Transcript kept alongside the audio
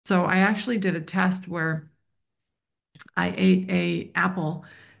So I actually did a test where I ate a apple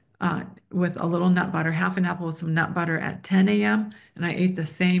with a little nut butter, half an apple with some nut butter at 10 a.m. And I ate the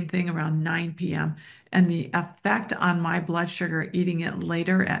same thing around 9 p.m. And the effect on my blood sugar eating it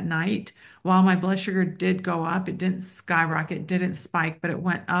later at night, while my blood sugar did go up, it didn't skyrocket, it didn't spike, but it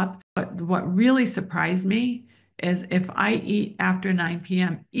went up. But what really surprised me is if I eat after 9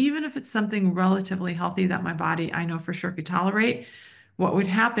 p.m., even if it's something relatively healthy that my body I know for sure could tolerate, what would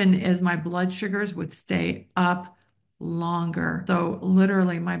happen is my blood sugars would stay up longer. So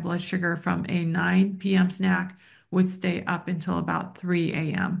literally my blood sugar from a 9 p.m. snack would stay up until about 3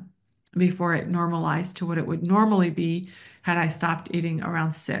 a.m. before it normalized to what it would normally be had I stopped eating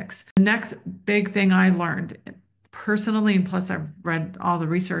around 6. The next big thing I learned personally, and plus I've read all the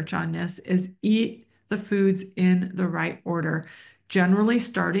research on this, is eat the foods in the right order, generally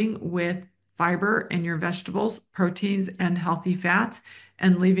starting with fiber in your vegetables, proteins, and healthy fats,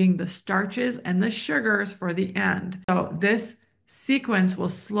 and leaving the starches and the sugars for the end. So this sequence will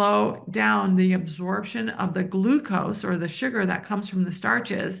slow down the absorption of the glucose or the sugar that comes from the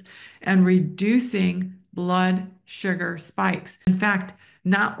starches and reducing blood sugar spikes. In fact,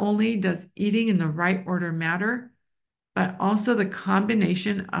 not only does eating in the right order matter, but also the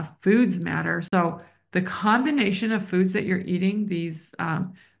combination of foods matter. So the combination of foods that you're eating these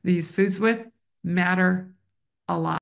foods with matter a lot.